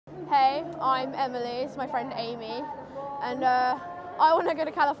Hey, I'm Emily, it's my friend Amy, and I want to go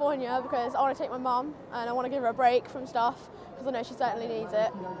to California because I want to take my mum and I want to give her a break from stuff because I know she certainly needs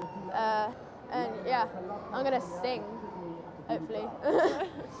it. And yeah, I'm going to sing, hopefully.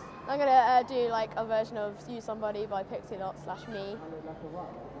 I'm going to do like a version of You Somebody by Pixie Lott / me.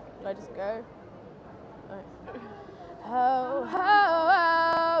 Should I just go? Right. Oh, oh,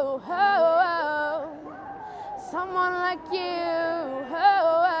 oh, oh, oh, someone like you, oh,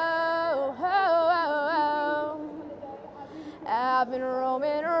 oh, oh, oh, oh. I've been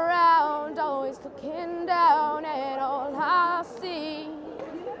roaming around, always looking down, and all I see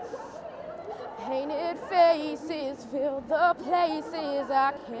painted faces fill the places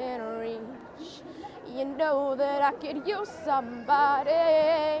I can't reach. You know that I could use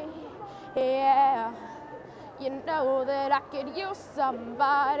somebody, yeah. You know that I could use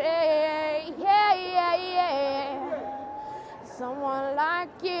somebody, yeah, yeah, yeah. Someone like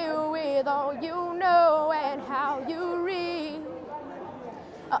you with all you know and how you read,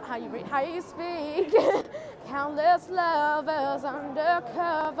 how you speak. Countless lovers under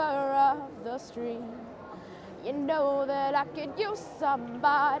cover of the street. You know that I could use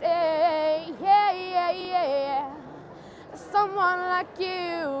somebody, yeah, yeah, yeah. Someone like you,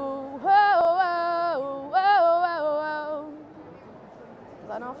 oh, oh, oh, oh, oh. Is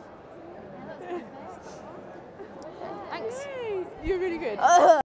that enough? Thanks. Yay. You're really good.